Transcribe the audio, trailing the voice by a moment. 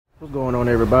What's going on,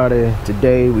 everybody?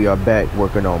 Today we are back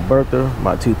working on Bertha,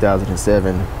 my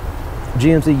 2007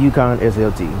 GMC Yukon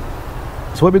SLT.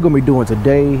 So what we're going to be doing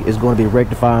today is going to be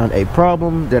rectifying a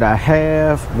problem that I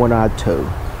have when I tow.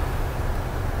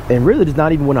 And really it's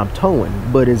not even when I'm towing,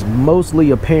 but it's mostly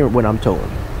apparent when I'm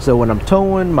towing. So when I'm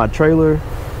towing my trailer,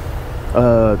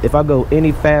 if I go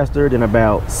any faster than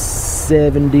about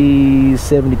 70,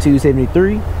 72,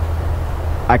 73,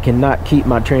 I cannot keep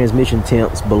my transmission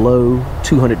temps below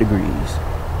 200 degrees.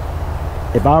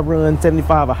 If I run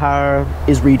 75 or higher,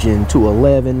 it's reaching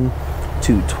 211,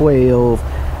 212.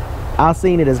 I've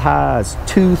seen it as high as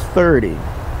 230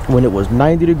 when it was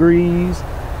 90 degrees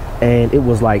and it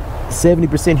was like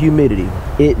 70% humidity.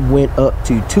 It went up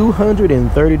to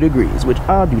 230 degrees, which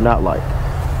I do not like.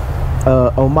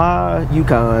 On my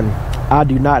Yukon, I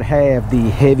do not have the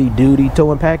heavy duty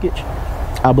towing package.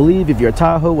 I believe if your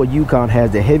Tahoe or Yukon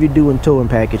has the heavy duty towing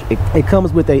package, it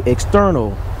comes with a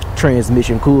external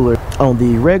transmission cooler. On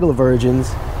the regular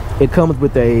versions, it comes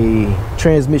with a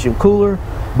transmission cooler,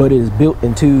 but it is built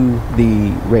into the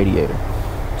radiator.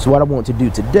 So what I want to do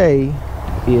today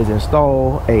is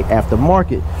install a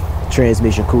aftermarket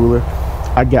transmission cooler.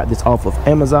 I got this off of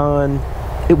Amazon.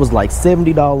 It was like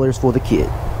 $70 for the kit.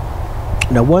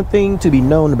 Now, one thing to be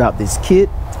known about this kit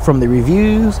from the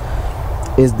reviews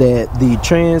is that the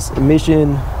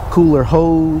transmission cooler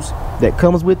hose that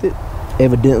comes with it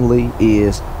evidently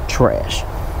is trash.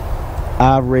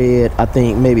 I read, I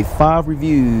think, maybe 5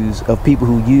 reviews of people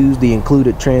who use the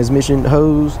included transmission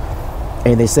hose,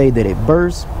 and they say that it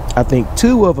bursts. I think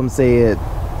 2 of them said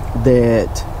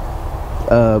that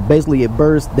basically it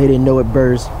burst. They didn't know it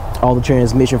burst. All the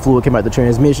transmission fluid came out the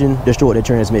transmission, destroyed the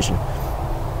transmission.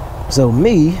 So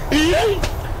me,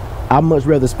 I'd much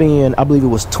rather spend, I believe it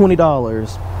was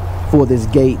 $20 for this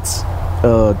Gates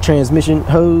transmission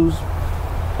hose.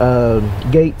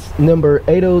 Gates number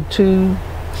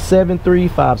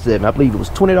 8027357. I believe it was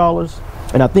 $20,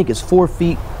 and I think it's 4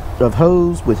 feet of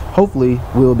hose, which hopefully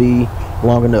will be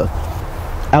long enough.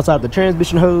 Outside the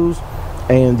transmission hose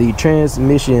and the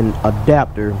transmission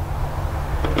adapter,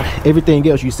 everything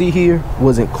else you see here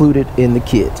was included in the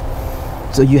kit.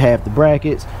 So you have the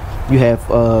brackets, you have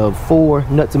 4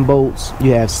 nuts and bolts,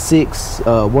 you have 6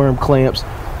 worm clamps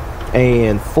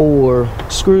and 4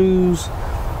 screws,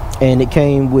 and it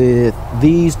came with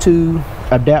these 2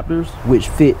 adapters which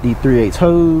fit the 3/8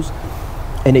 hose,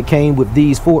 and it came with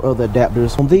these 4 other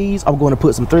adapters. On these I'm going to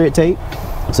put some thread tape,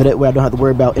 so that way I don't have to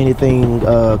worry about anything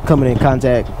coming in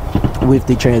contact with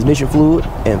the transmission fluid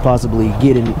and possibly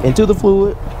getting into the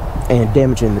fluid and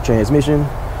damaging the transmission.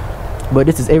 But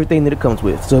this is everything that it comes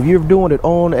with. So if you're doing it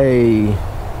on a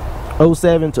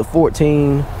 07 to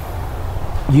 14,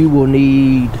 you will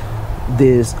need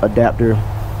this adapter,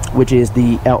 which is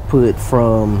the output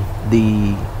from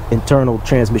the internal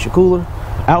transmission cooler.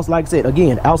 Like I said,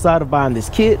 again, outside of buying this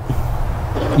kit,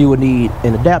 you will need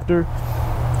an adapter,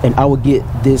 and I will get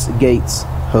this Gates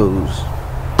hose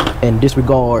and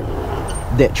disregard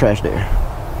that trash there.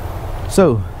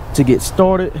 So to get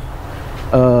started,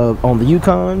 on the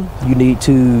Yukon, you need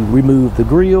to remove the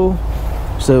grill.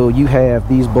 So you have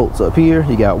these bolts up here.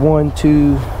 You got 1,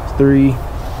 2, 3,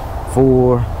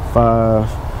 4, 5,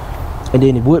 and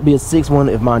then it would be a 6th one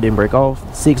if mine didn't break off.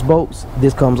 6 bolts.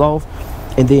 This comes off,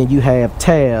 and then you have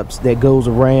tabs that goes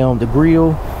around the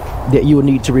grill that you will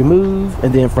need to remove.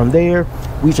 And then from there,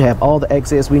 we should have all the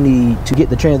access we need to get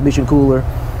the transmission cooler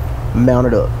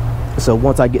mounted up. So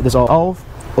once I get this all off,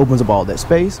 opens up all that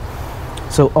space.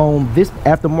 So on this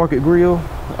aftermarket grill,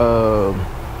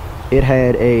 it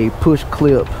had a push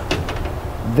clip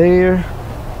there.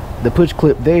 The push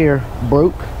clip there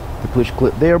broke. The push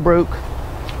clip there broke,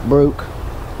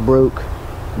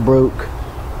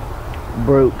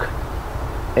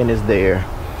 and it's there.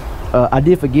 I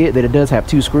did forget that it does have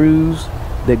 2 screws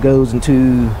that goes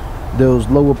into those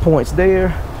lower points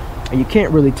there, and you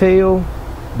can't really tell,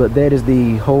 but that is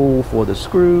the hole for the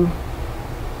screw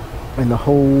and the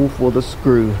hole for the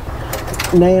screw.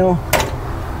 Now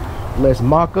let's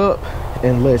mock up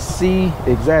and let's see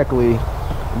exactly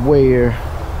where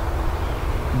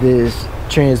this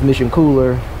transmission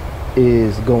cooler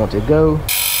is going to go.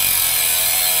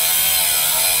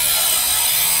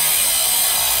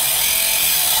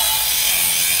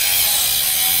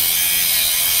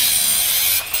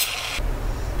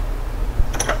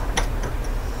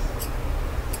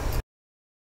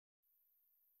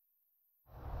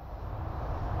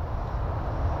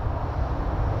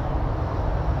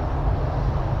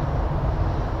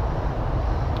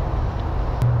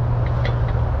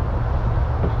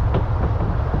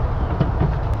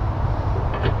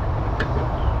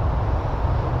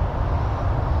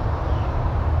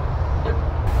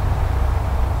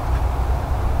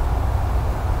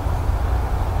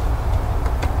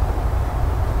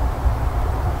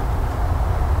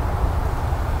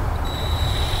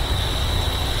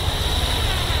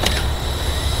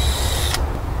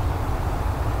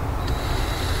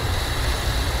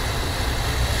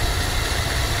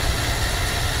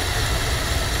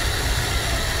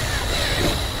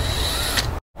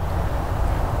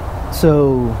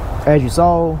 So as you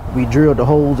saw, we drilled the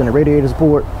holes in the radiator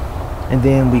support, and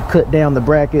then we cut down the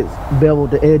brackets,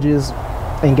 beveled the edges,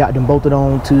 and got them bolted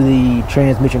on to the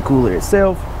transmission cooler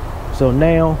itself. So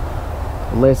now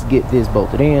let's get this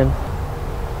bolted in.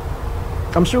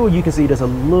 I'm sure you can see there's a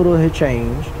little has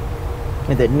changed,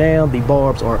 and that now the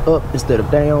barbs are up instead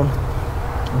of down.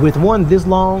 With one this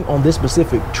long on this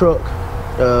specific truck,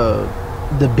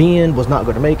 the bend was not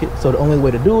going to make it, so the only way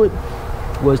to do it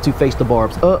was to face the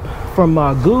barbs up. From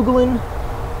my Googling,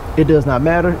 it does not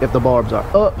matter if the barbs are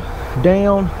up,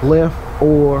 down, left,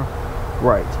 or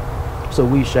right. So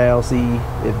we shall see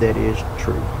if that is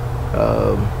true.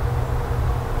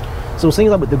 So it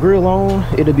seems like with the grill on,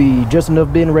 it'll be just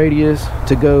enough bend radius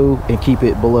to go and keep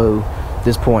it below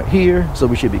this point here, so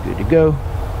we should be good to go.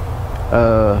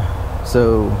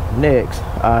 So next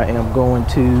I am going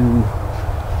to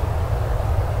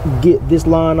get this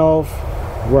line off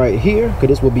right here, because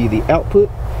this will be the output.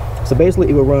 So basically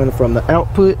it will run from the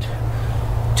output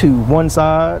to one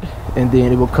side, and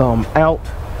then it will come out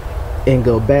and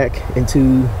go back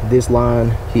into this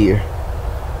line here.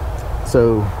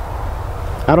 So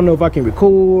I don't know if I can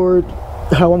record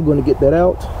how I'm going to get that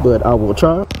out, but I will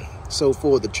try. So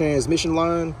for the transmission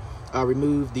line, I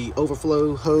removed the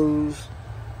overflow hose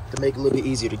to make it a little bit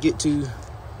easier to get to.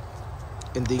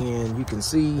 And then you can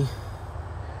see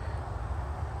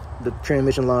the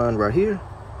transmission line right here.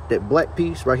 That black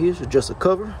piece right here is just a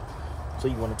cover. So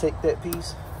you want to take that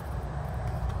piece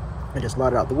and just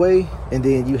slide it out the way. And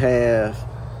then you have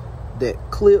that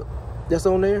clip that's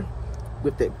on there.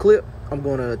 With that clip, I'm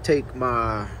going to take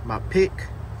my pick,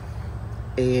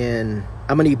 and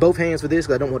I'm going to need both hands for this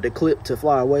because I don't want the clip to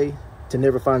fly away, to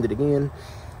never find it again.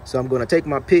 So I'm going to take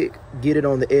my pick, get it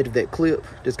on the edge of that clip,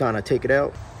 just kind of take it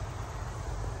out.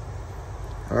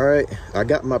 All right, I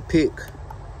got my pick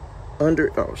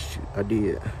under, oh shoot, I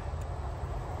did.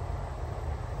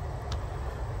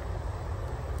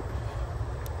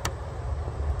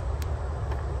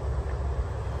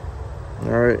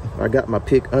 All right, I got my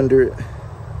pick under it,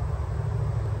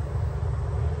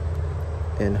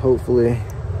 and hopefully,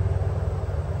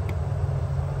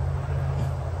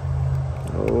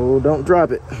 oh, don't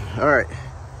drop it. All right,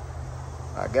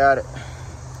 I got it.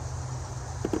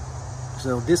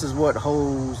 So this is what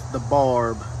holds the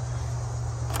barb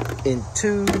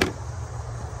into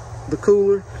the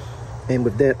cooler, and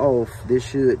with that off, this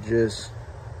should just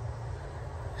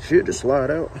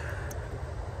slide out.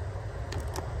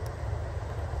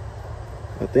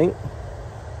 I think.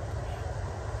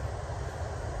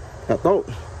 I thought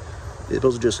it's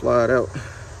supposed to just slide out.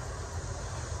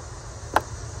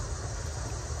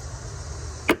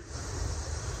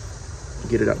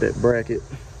 Get it out that bracket.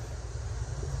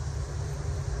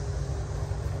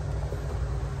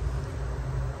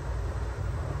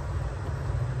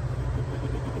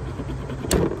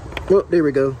 Oh, there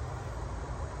we go.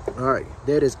 All right,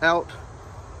 that is out.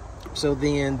 So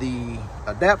then the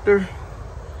adapter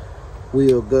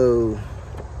will go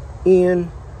in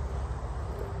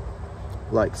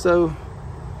like so.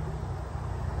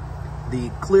 The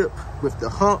clip with the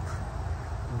hump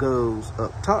goes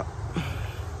up top.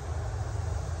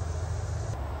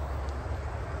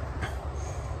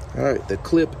 All right, the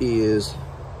clip is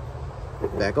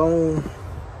back on.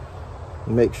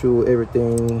 Make sure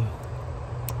everything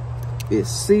is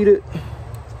seated.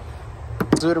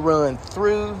 So it'll run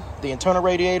through the internal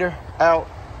radiator out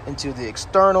into the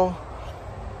external,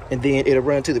 and then it'll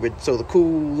run to the, so the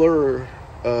cooler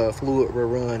fluid will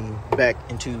run back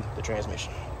into the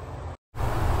transmission.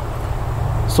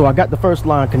 So I got the first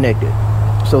line connected.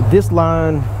 So this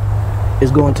line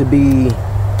is going to be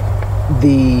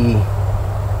the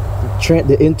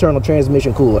internal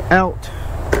transmission cooler out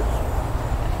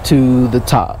to the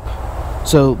top.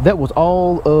 So that was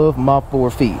all of my 4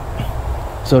 feet.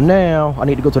 So now I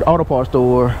need to go to the auto parts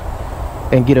store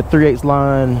and get a 3/8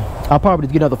 line. I'll probably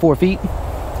just get another 4 feet,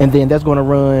 and then that's going to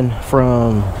run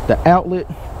from the outlet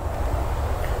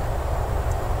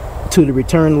to the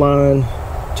return line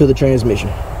to the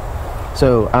transmission.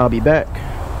 So I'll be back.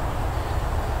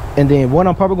 And then what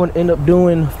I'm probably going to end up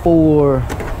doing for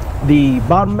the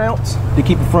bottom mounts to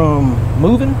keep it from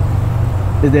moving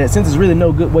is that, since there's really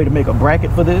no good way to make a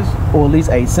bracket for this, or at least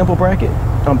a simple bracket,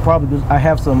 I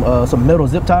have some metal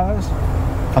zip ties.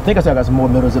 I think I still got some more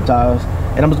metal zip ties,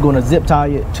 and I'm just going to zip tie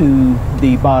it to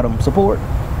the bottom support,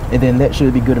 and then that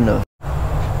should be good enough.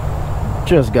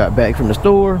 Just got back from the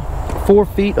store. 4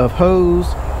 feet of hose,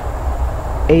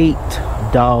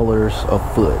 $8 a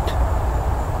foot.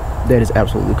 That is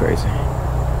absolutely crazy.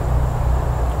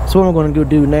 So what I'm going to go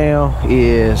do now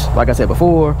is, like I said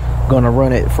before, going to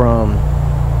run it from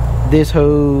this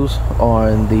hose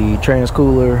on the trans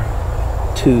cooler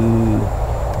to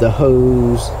the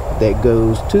hose that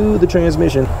goes to the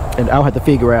transmission, and I'll have to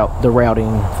figure out the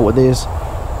routing for this.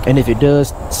 And if it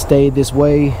does stay this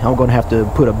way, I'm gonna have to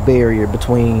put a barrier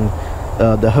between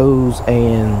the hose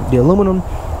and the aluminum,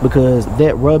 because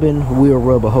that rubbing will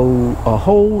rub a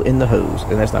hole in the hose,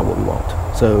 and that's not what we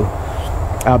want. So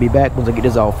I'll be back once I get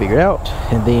this all figured out,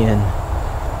 and then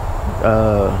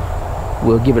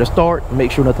we'll give it a start and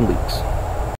make sure nothing leaks.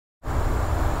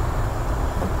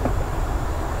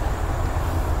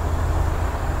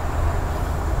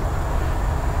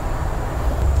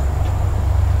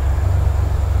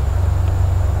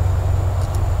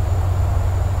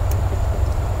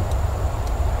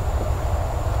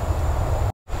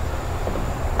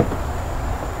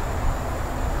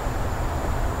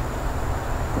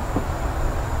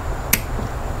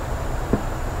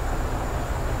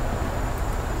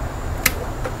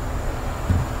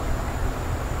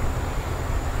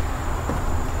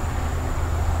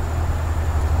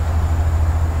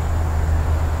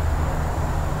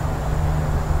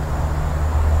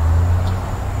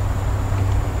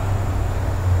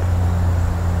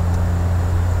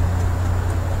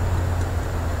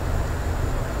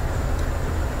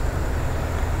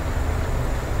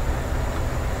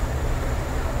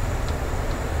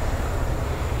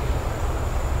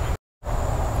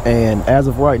 And as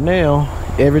of right now,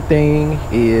 everything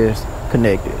is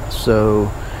connected. So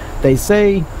they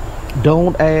say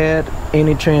don't add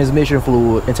any transmission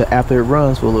fluid until after it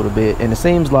runs for a little bit, and it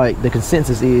seems like the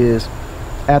consensus is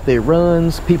after it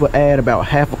runs, people add about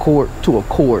half a quart to a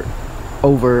quart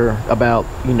over about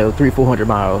 300-400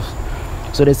 miles.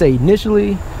 So they say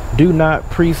initially do not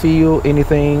pre-fill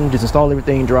anything, just install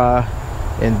everything dry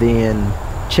and then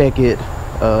check it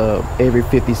every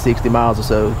 50-60 miles or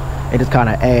so, and just kind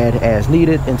of add as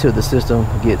needed until the system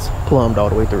gets plumbed all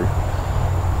the way through.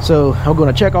 So I'm going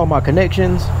to check all my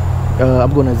connections.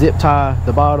 I'm going to zip tie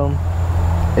the bottom,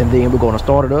 and then we're going to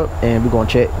start it up and we're going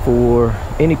to check for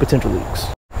any potential leaks.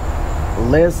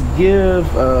 Let's give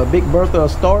Big Bertha a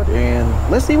start and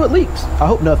let's see what leaks. I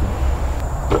hope nothing.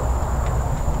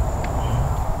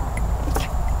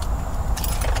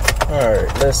 All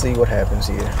right, let's see what happens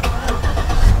here.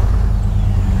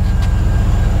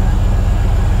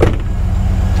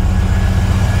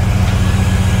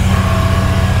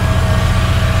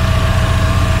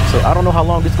 So I don't know how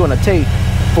long it's going to take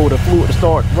for the fluid to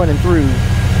start running through.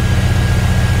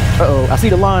 Uh-oh, I see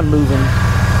the line moving.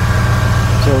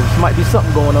 So there might be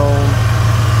something going on.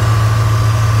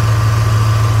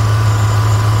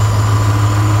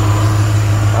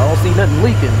 I don't see nothing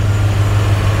leaking,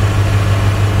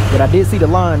 but I did see the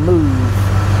line move.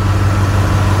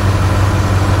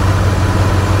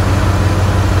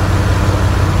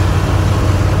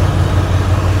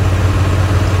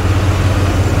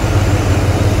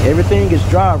 Everything is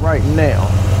dry right now.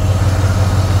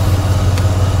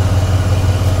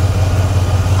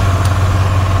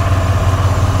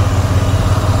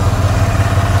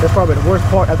 That's probably the worst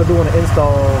part after doing the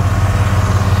install,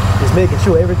 is making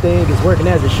sure everything is working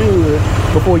as it should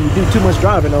before you do too much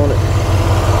driving on it.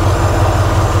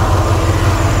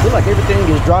 Looks like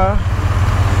everything is dry.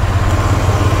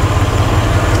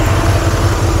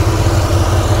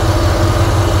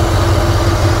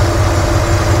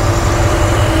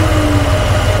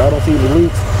 I don't see any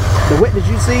leaks. The wetness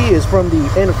you see is from the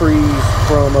antifreeze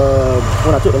from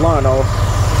when I took the line off.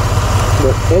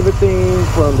 But everything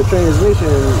from the transmission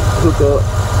hookup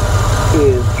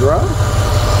is dry.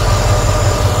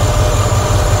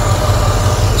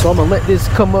 So I'm gonna let this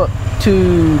come up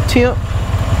to temp,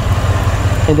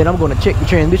 and then I'm gonna check the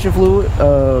transmission fluid.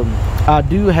 I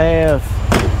do have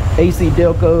AC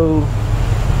Delco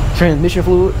transmission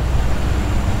fluid.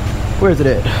 Where is it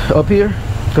at? Up here.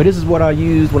 So this is what I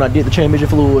used when I did the transmission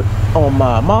fluid on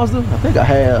my Mazda. I think I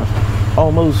have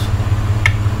almost,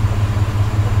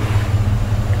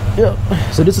 yep.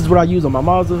 So this is what I used on my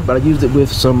Mazda, but I used it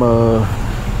with some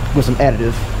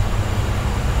additive.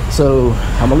 So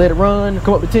I'm gonna let it run,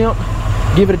 come up to temp,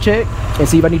 give it a check, and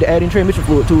see if I need to add in transmission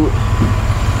fluid to it.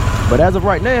 But as of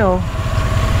right now,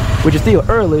 which is still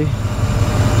early,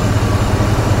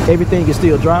 everything is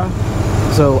still dry.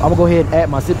 So I'm gonna go ahead and add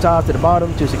my zip ties to the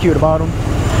bottom to secure the bottom,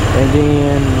 and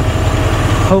then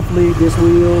hopefully this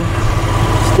will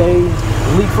stay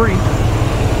leak free.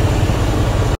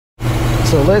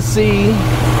 So let's see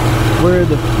where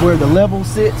the level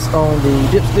sits on the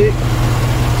dipstick.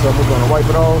 So we're gonna wipe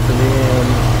it off and then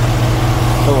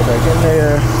throw it back in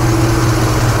there,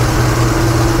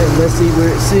 and let's see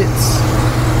where it sits.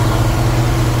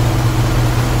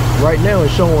 Right now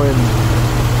it's showing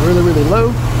really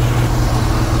low.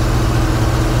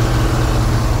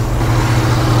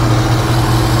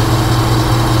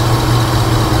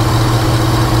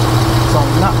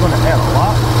 not going to add a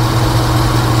lot.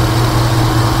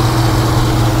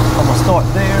 I'm going to start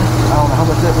there. I don't know how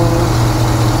much that was.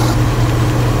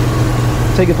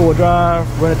 Take it for a drive,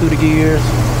 run it through the gears,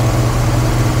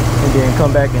 and then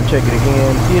come back and check it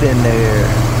again. Get in there.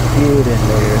 Get in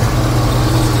there.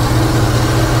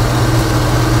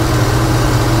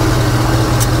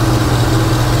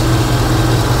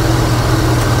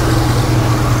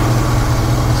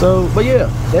 So, but yeah,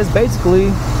 that's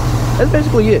basically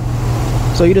it.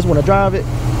 So you just want to drive it,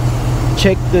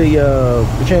 check the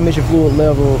transmission fluid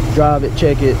level, drive it,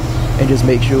 check it, and just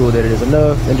make sure that it is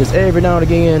enough. And just every now and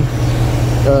again,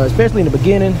 especially in the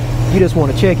beginning, you just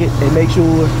want to check it and make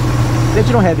sure that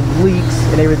you don't have any leaks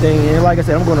and everything. And like I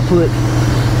said, I'm going to put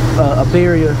a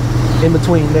barrier in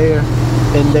between there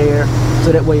and there,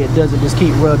 so that way it doesn't just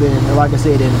keep rubbing, and like I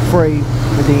said, and fray,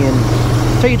 and then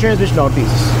take your transmission all to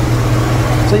pieces.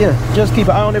 So yeah, just keep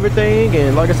an eye on everything.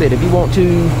 And like I said, if you want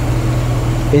to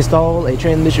install a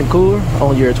transmission cooler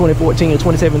on your 2014 or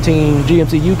 2017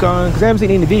 GMC Yukon, because I haven't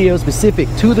seen any videos specific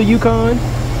to the Yukon,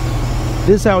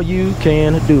 this is how you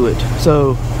can do it.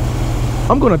 So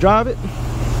I'm going to drive it.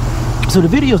 So the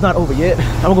video's not over yet.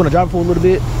 I'm going to drive it for a little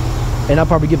bit, and I'll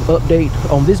probably give an update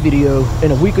on this video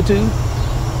in a week or two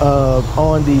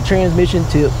on the transmission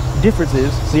tip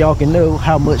differences, so y'all can know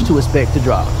how much to expect to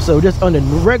drive. So just on the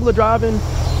regular driving,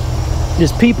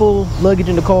 just people, luggage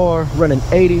in the car, running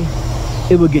 80,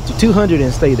 it will get you 200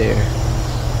 and stay there.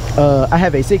 I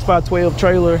have a 6x12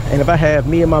 trailer, and if I have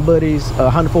me and my buddies,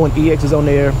 Honda 4 and EXs on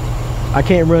there, I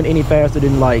can't run any faster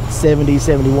than like 70,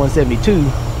 71, 72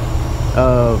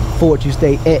 for it to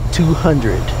stay at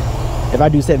 200. If I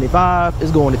do 75,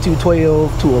 it's going to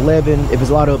 212, 211. If it's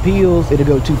a lot of uphills, it'll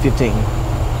go 215.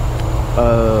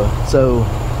 So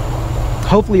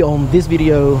hopefully on this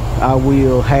video, I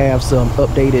will have some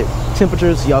updated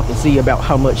temperatures, so y'all can see about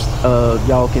how much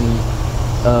y'all can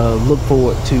look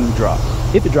forward to drop,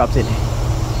 if it drops any.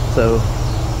 So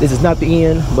this is not the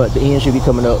end, but the end should be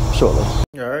coming up shortly.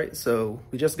 All right, so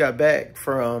we just got back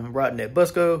from riding at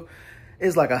Busco.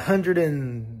 It's like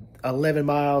 111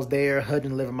 miles there,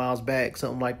 111 miles back,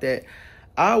 something like that.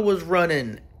 I was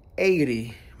running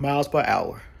 80 miles per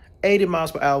hour. 80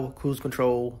 miles per hour cruise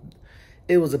control.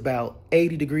 It was about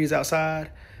 80 degrees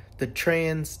outside. The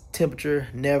trans temperature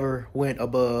never went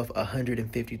above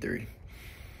 153.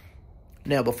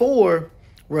 Now before,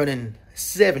 running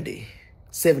 70,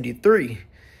 73,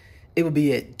 it would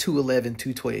be at 211,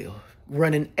 212.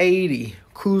 Running 80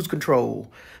 cruise control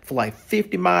for like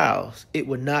 50 miles, it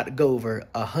would not go over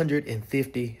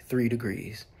 153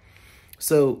 degrees.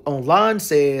 So online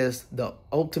says the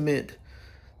ultimate,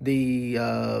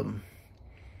 that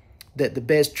the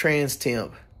best trans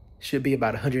temp should be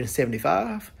about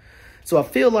 175. So I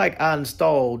feel like I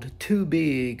installed too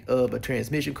big of a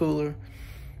transmission cooler,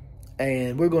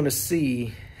 and we're going to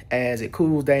see as it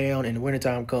cools down and the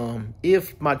wintertime comes,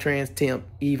 if my trans temp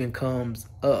even comes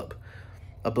up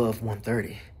above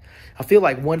 130. I feel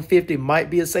like 150 might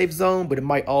be a safe zone, but it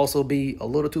might also be a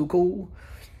little too cool.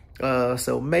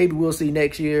 So maybe we'll see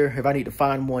next year if I need to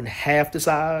find one half the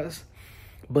size.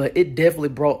 But it definitely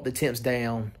brought the temps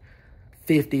down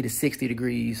 50 to 60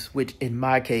 degrees, which in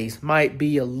my case might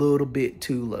be a little bit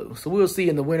too low. So we'll see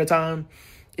in the wintertime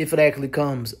if it actually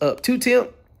comes up to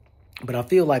temp. But I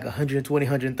feel like 120,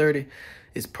 130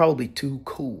 is probably too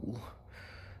cool.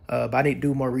 But I need to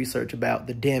do more research about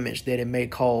the damage that it may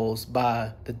cause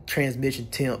by the transmission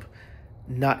temp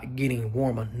not getting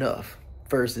warm enough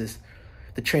versus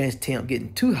the trans temp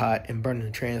getting too hot and burning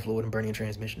the trans fluid and burning the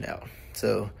transmission out.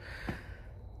 So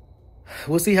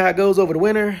we'll see how it goes over the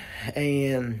winter.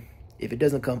 And if it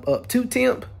doesn't come up to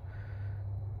temp,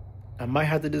 I might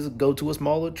have to just go to a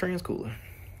smaller trans cooler.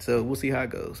 So we'll see how it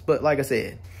goes. But like I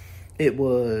said, it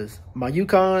was my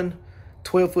Yukon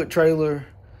 12-foot trailer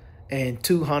and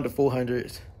two Honda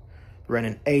 400s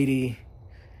running 80,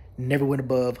 never went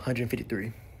above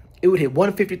 153. It would hit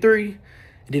 153, and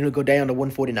then it would go down to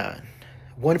 149.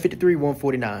 153,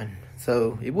 149.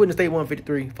 So it wouldn't stay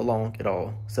 153 for long at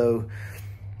all. So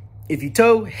if you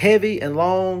tow heavy and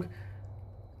long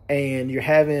and you're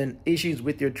having issues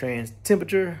with your trans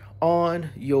temperature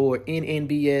on your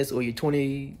NNBS or your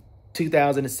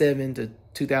 2007 to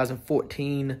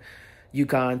 2014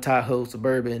 Yukon, Tahoe,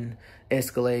 Suburban,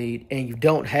 Escalade, and you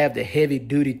don't have the heavy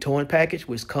duty towing package,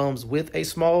 which comes with a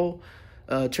small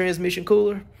transmission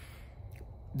cooler,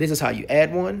 this is how you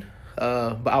add one.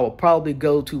 But I will probably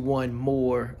go to one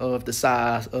more of the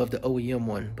size of the OEM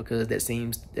one, because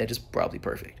that is probably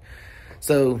perfect.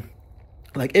 So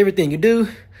like everything you do,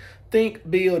 think,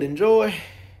 build, enjoy.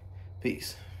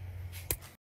 Peace.